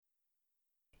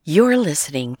You're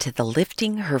listening to the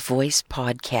Lifting Her Voice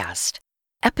podcast,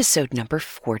 episode number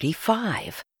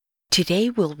 45. Today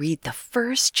we'll read the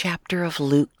first chapter of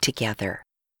Luke together.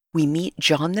 We meet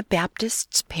John the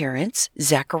Baptist's parents,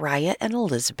 Zachariah and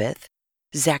Elizabeth.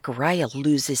 Zachariah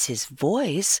loses his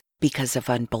voice because of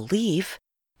unbelief,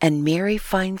 and Mary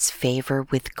finds favor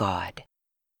with God.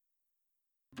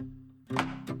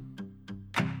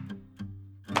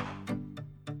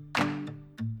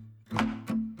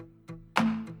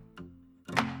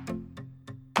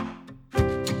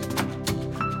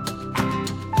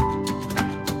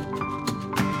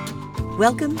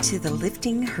 Welcome to the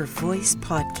Lifting Her Voice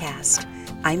podcast.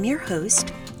 I'm your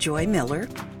host, Joy Miller,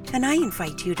 and I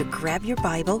invite you to grab your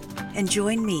Bible and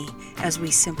join me as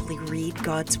we simply read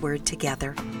God's Word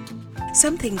together.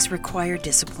 Some things require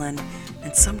discipline,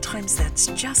 and sometimes that's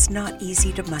just not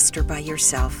easy to muster by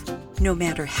yourself, no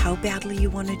matter how badly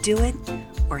you want to do it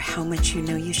or how much you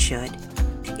know you should.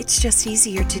 It's just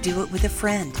easier to do it with a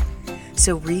friend.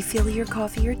 So refill your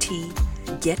coffee or tea,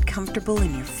 get comfortable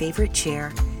in your favorite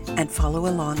chair, and follow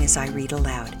along as I read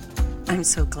aloud. I'm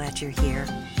so glad you're here.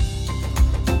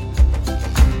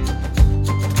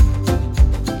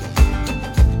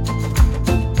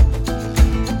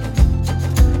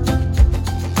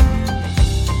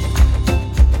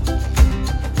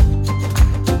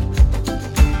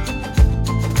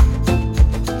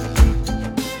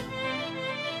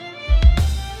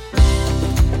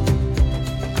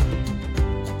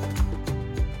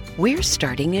 We're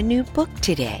starting a new book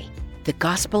today. The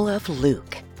Gospel of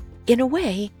Luke. In a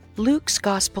way, Luke's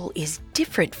Gospel is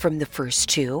different from the first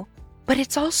two, but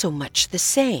it's also much the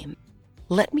same.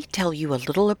 Let me tell you a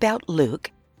little about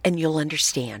Luke, and you'll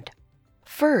understand.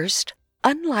 First,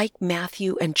 unlike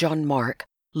Matthew and John Mark,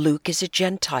 Luke is a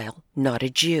Gentile, not a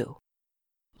Jew.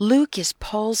 Luke is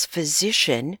Paul's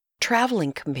physician,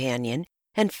 traveling companion,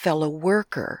 and fellow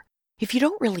worker. If you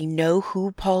don't really know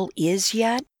who Paul is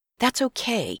yet, that's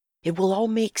okay. It will all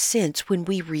make sense when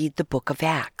we read the book of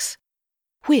Acts,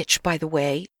 which, by the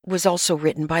way, was also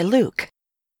written by Luke.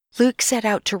 Luke set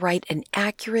out to write an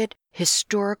accurate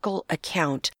historical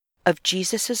account of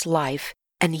Jesus' life,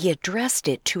 and he addressed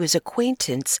it to his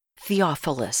acquaintance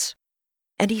Theophilus.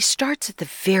 And he starts at the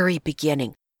very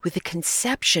beginning with the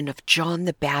conception of John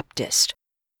the Baptist.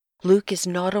 Luke is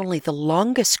not only the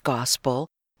longest gospel,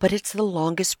 but it's the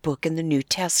longest book in the New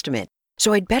Testament,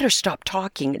 so I'd better stop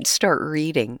talking and start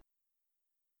reading.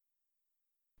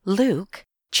 Luke,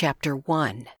 chapter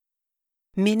 1.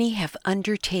 Many have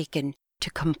undertaken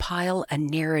to compile a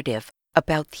narrative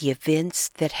about the events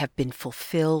that have been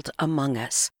fulfilled among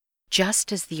us,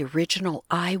 just as the original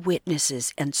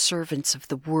eyewitnesses and servants of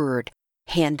the Word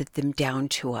handed them down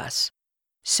to us.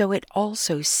 So it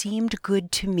also seemed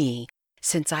good to me,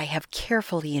 since I have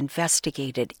carefully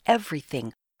investigated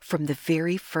everything from the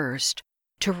very first,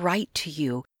 to write to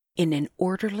you in an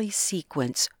orderly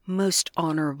sequence, most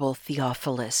honorable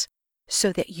Theophilus,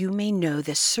 so that you may know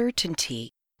the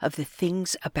certainty of the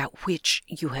things about which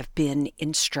you have been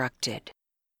instructed.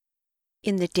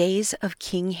 In the days of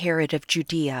King Herod of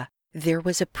Judea, there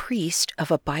was a priest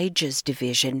of Abijah's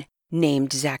division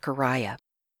named Zachariah.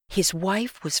 His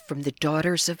wife was from the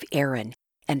daughters of Aaron,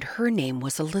 and her name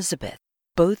was Elizabeth.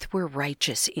 Both were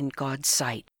righteous in God's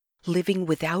sight, living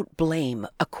without blame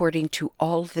according to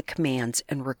all the commands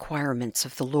and requirements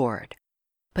of the Lord.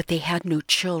 But they had no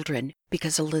children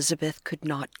because Elizabeth could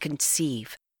not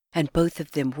conceive, and both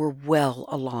of them were well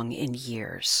along in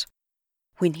years.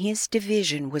 When his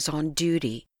division was on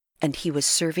duty and he was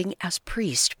serving as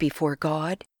priest before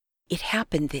God, it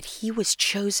happened that he was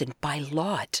chosen by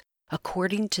lot,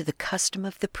 according to the custom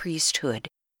of the priesthood,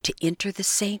 to enter the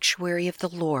sanctuary of the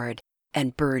Lord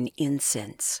and burn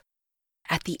incense.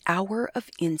 At the hour of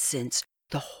incense,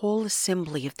 the whole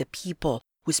assembly of the people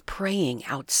was praying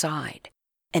outside.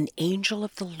 An angel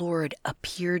of the Lord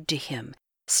appeared to him,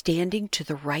 standing to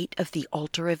the right of the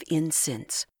altar of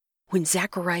incense. When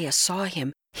Zachariah saw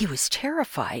him, he was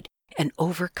terrified and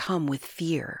overcome with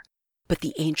fear. But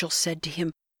the angel said to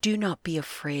him, "Do not be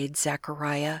afraid,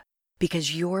 Zachariah,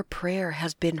 because your prayer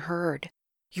has been heard.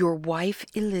 Your wife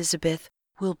Elizabeth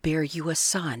will bear you a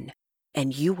son,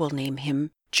 and you will name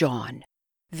him John.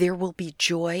 There will be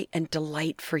joy and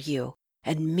delight for you,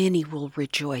 and many will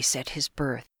rejoice at his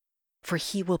birth. For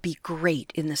he will be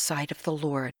great in the sight of the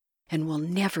Lord, and will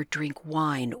never drink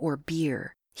wine or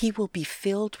beer. He will be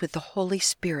filled with the Holy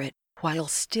Spirit while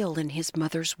still in his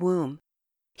mother's womb.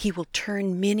 He will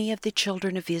turn many of the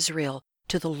children of Israel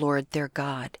to the Lord their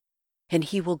God, and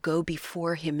he will go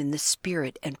before him in the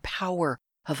spirit and power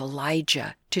of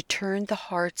Elijah, to turn the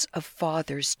hearts of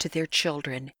fathers to their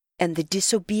children, and the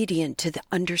disobedient to the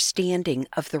understanding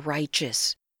of the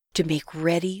righteous, to make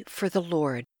ready for the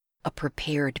Lord a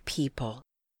prepared people."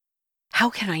 "How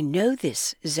can I know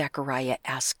this?" Zechariah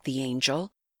asked the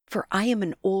angel. "For I am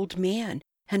an old man,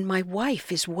 and my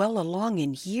wife is well along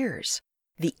in years."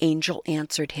 The angel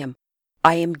answered him,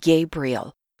 "I am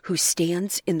Gabriel, who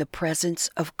stands in the presence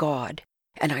of God,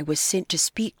 and I was sent to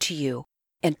speak to you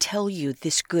and tell you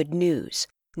this good news.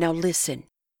 Now listen,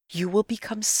 you will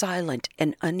become silent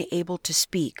and unable to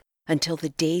speak until the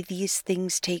day these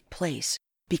things take place,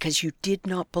 because you did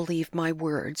not believe my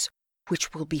words,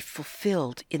 which will be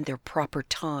fulfilled in their proper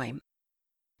time."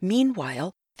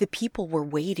 Meanwhile, the people were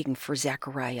waiting for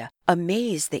Zechariah,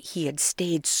 amazed that he had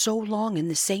stayed so long in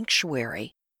the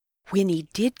sanctuary. When he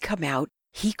did come out,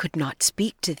 he could not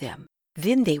speak to them.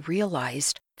 Then they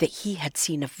realized that he had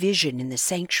seen a vision in the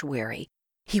sanctuary.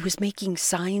 He was making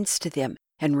signs to them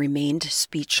and remained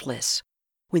speechless.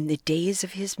 When the days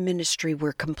of his ministry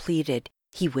were completed,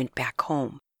 he went back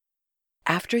home.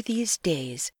 After these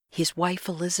days, his wife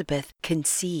Elizabeth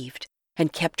conceived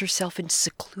and kept herself in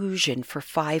seclusion for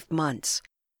 5 months.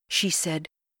 She said,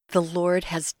 "The Lord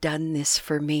has done this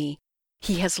for me.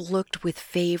 He has looked with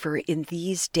favor in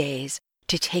these days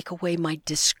to take away my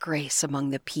disgrace among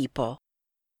the people."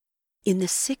 In the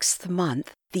 6th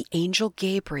month, the angel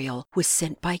Gabriel was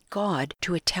sent by God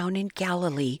to a town in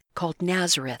Galilee called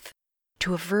Nazareth,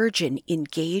 to a virgin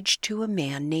engaged to a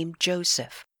man named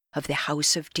Joseph of the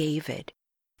house of David.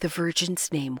 The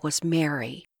virgin's name was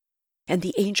Mary. And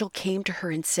the angel came to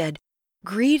her and said,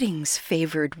 "Greetings,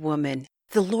 favored woman,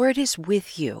 the Lord is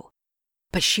with you."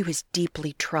 But she was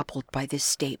deeply troubled by this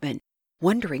statement,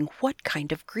 wondering what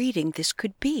kind of greeting this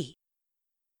could be.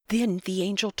 Then the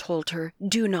angel told her,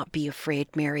 "Do not be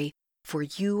afraid, Mary, for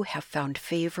you have found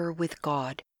favor with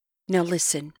God. Now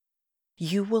listen,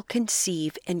 you will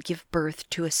conceive and give birth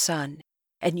to a son,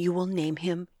 and you will name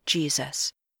him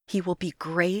Jesus. He will be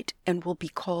great and will be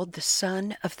called the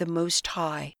Son of the Most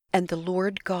High, and the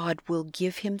Lord God will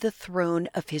give him the throne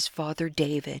of his father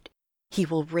David. He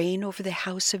will reign over the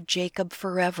house of Jacob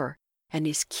forever, and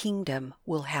his kingdom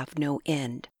will have no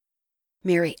end."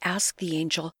 Mary asked the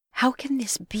angel, "How can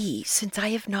this be, since I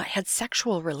have not had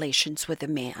sexual relations with a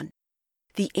man?"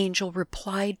 The angel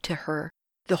replied to her,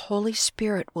 "The Holy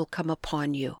Spirit will come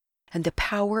upon you, and the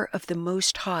power of the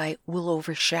Most High will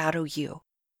overshadow you.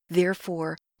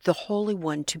 Therefore, the Holy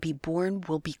One to be born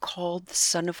will be called the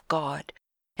Son of God.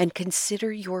 And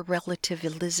consider your relative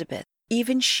Elizabeth.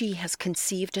 Even she has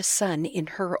conceived a son in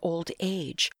her old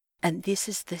age, and this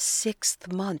is the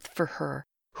 6th month for her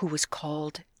who was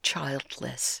called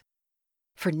childless.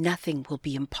 For nothing will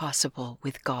be impossible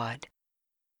with God."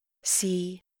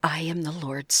 "See, I am the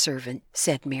Lord's servant,"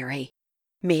 said Mary.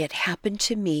 "May it happen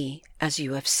to me as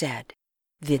you have said."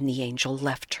 Then the angel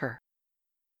left her.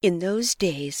 In those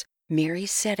days, Mary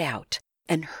set out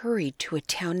and hurried to a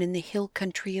town in the hill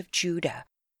country of Judah,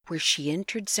 where she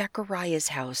entered Zechariah's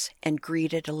house and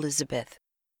greeted Elizabeth.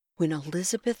 When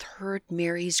Elizabeth heard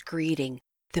Mary's greeting,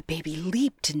 the baby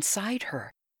leaped inside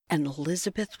her, and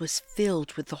Elizabeth was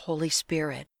filled with the Holy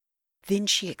Spirit. Then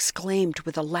she exclaimed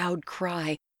with a loud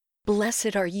cry,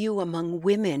 "Blessed are you among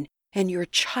women, and your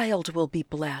child will be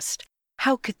blessed.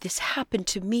 How could this happen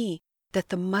to me, that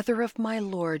the mother of my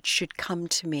Lord should come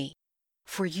to me?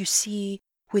 For you see,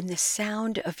 when the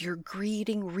sound of your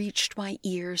greeting reached my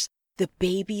ears, the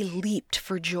baby leaped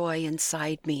for joy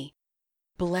inside me.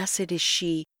 Blessed is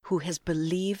she who has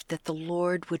believed that the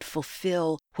Lord would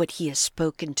fulfill what he has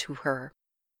spoken to her."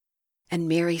 And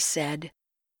Mary said,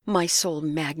 "My soul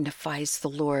magnifies the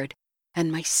Lord,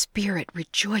 and my spirit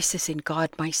rejoices in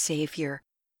God my Savior,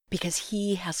 because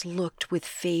he has looked with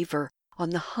favor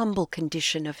on the humble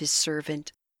condition of his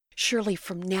servant. Surely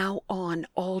from now on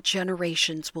all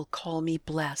generations will call me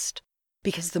blessed,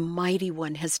 because the Mighty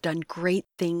One has done great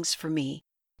things for me,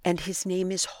 and his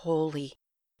name is holy.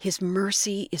 His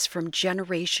mercy is from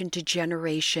generation to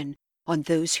generation on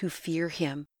those who fear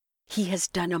him. He has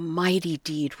done a mighty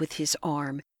deed with his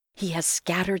arm. He has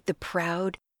scattered the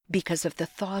proud because of the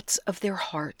thoughts of their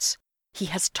hearts. He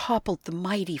has toppled the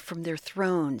mighty from their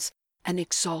thrones and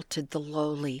exalted the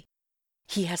lowly.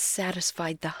 He has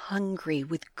satisfied the hungry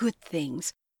with good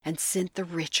things and sent the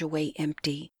rich away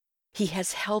empty. He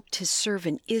has helped his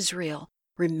servant Israel,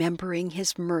 remembering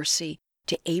his mercy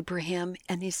to Abraham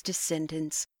and his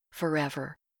descendants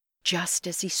forever, just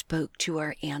as he spoke to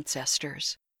our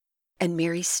ancestors." And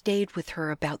Mary stayed with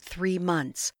her about 3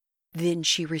 months. Then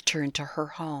she returned to her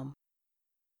home.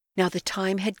 Now the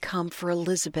time had come for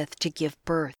Elizabeth to give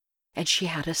birth, and she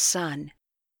had a son.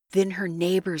 Then her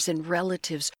neighbors and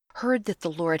relatives heard that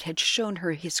the Lord had shown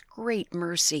her his great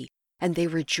mercy, and they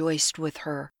rejoiced with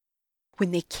her. When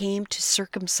they came to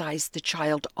circumcise the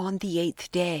child on the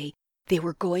 8th day, they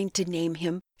were going to name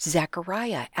him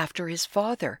Zechariah after his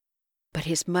father. But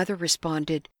his mother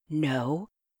responded, "No,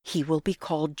 he will be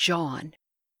called John."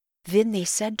 Then they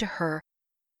said to her,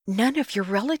 "None of your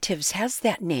relatives has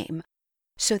that name."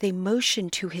 So they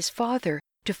motioned to his father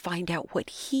to find out what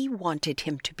he wanted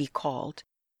him to be called.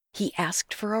 He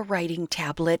asked for a writing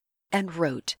tablet and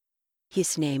wrote,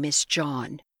 "His name is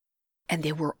John." And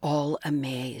they were all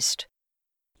amazed.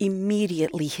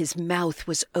 Immediately his mouth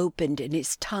was opened and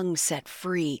his tongue set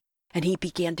free, and he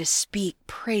began to speak,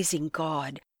 praising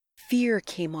God. Fear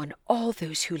came on all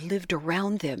those who lived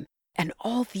around them, and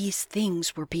all these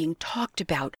things were being talked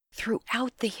about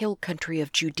throughout the hill country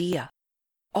of Judea.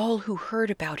 All who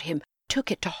heard about him took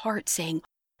it to heart, saying,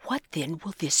 "What then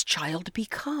will this child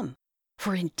become?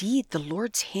 For indeed the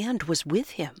Lord's hand was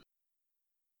with him."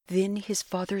 Then his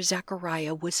father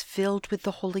Zechariah was filled with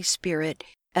the Holy Spirit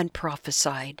and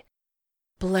prophesied,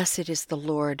 "Blessed is the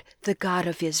Lord, the God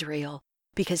of Israel,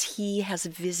 because he has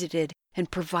visited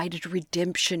and provided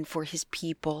redemption for his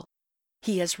people.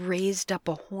 He has raised up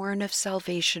a horn of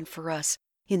salvation for us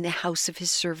in the house of his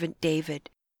servant David,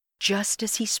 just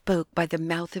as he spoke by the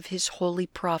mouth of his holy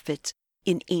prophets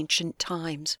in ancient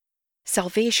times.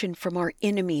 Salvation from our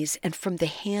enemies and from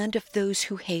the hand of those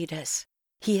who hate us.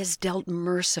 He has dealt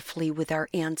mercifully with our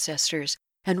ancestors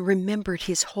and remembered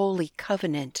his holy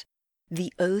covenant,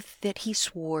 the oath that he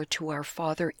swore to our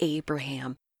father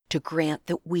Abraham to grant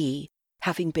that we,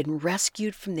 having been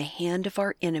rescued from the hand of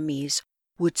our enemies,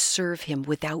 would serve him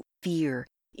without fear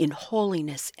in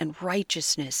holiness and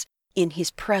righteousness in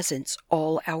his presence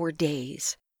all our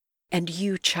days. And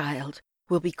you, child,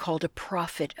 will be called a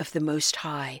prophet of the Most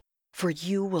High, for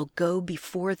you will go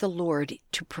before the Lord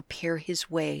to prepare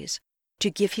his ways, to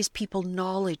give his people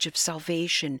knowledge of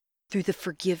salvation through the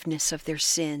forgiveness of their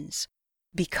sins.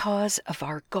 Because of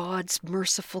our God's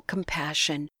merciful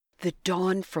compassion, the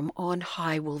dawn from on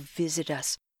high will visit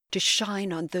us, to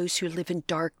shine on those who live in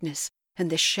darkness and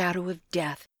the shadow of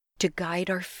death, to guide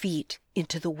our feet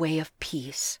into the way of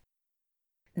peace."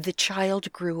 The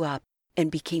child grew up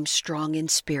and became strong in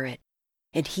spirit,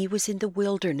 and he was in the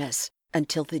wilderness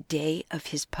until the day of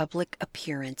his public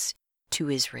appearance to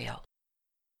Israel.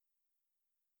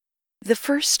 The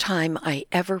first time I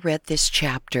ever read this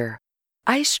chapter,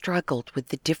 I struggled with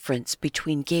the difference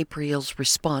between Gabriel's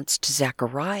response to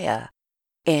Zechariah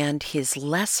and his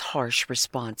less harsh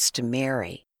response to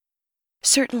Mary.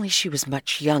 Certainly she was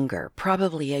much younger,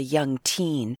 probably a young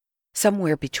teen,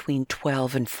 somewhere between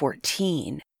 12 and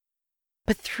 14.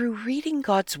 But through reading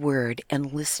God's Word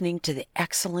and listening to the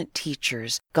excellent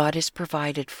teachers God has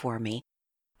provided for me,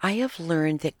 I have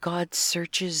learned that God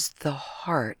searches the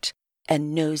heart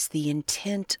and knows the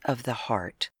intent of the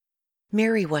heart.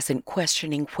 Mary wasn't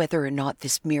questioning whether or not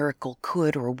this miracle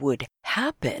could or would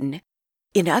happen.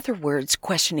 In other words,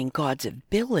 questioning God's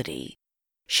ability.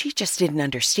 She just didn't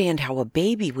understand how a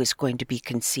baby was going to be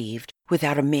conceived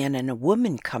without a man and a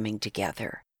woman coming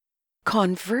together.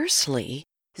 Conversely,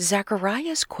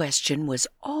 Zechariah's question was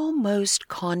almost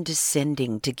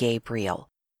condescending to Gabriel.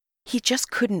 He just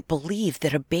couldn't believe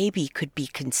that a baby could be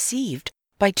conceived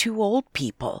by two old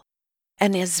people.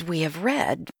 And as we have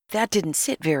read, that didn't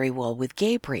sit very well with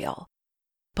Gabriel.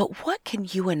 But what can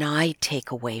you and I take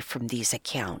away from these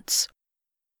accounts?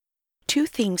 Two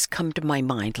things come to my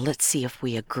mind. Let's see if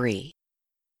we agree.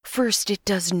 First, it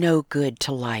does no good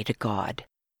to lie to God.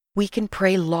 We can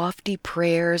pray lofty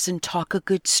prayers and talk a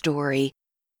good story,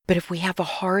 but if we have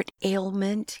a heart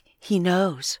ailment, he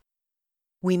knows.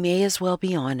 We may as well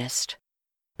be honest.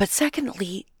 But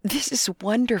secondly, this is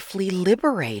wonderfully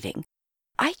liberating.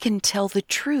 I can tell the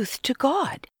truth to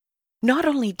God. Not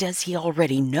only does he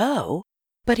already know,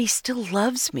 but he still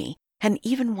loves me and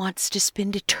even wants to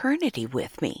spend eternity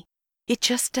with me. It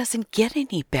just doesn't get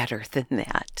any better than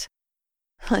that.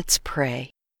 Let's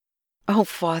pray. Oh,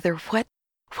 Father, what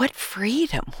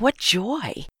freedom, what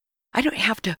joy. I don't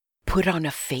have to put on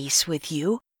a face with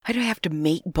you. I don't have to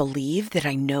make believe that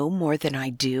I know more than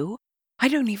I do. I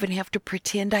don't even have to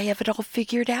pretend I have it all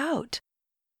figured out.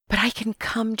 But I can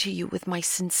come to you with my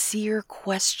sincere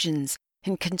questions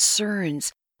and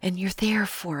concerns, and you're there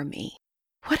for me.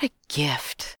 What a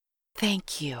gift.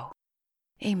 Thank you.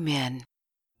 Amen.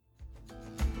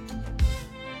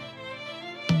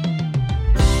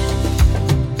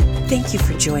 Thank you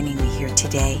for joining me here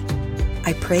today.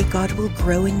 I pray God will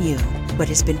grow in you what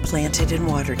has been planted and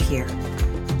watered here.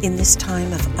 In this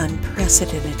time of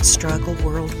unprecedented struggle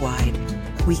worldwide,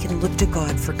 we can look to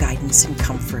God for guidance and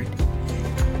comfort.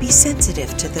 Be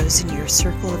sensitive to those in your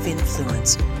circle of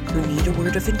influence who need a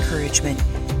word of encouragement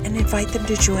and invite them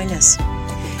to join us.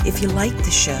 If you like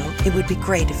the show, it would be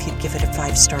great if you'd give it a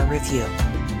 5-star review.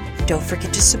 Don't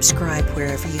forget to subscribe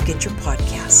wherever you get your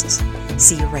podcasts.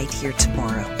 See you right here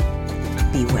tomorrow.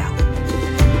 Be well.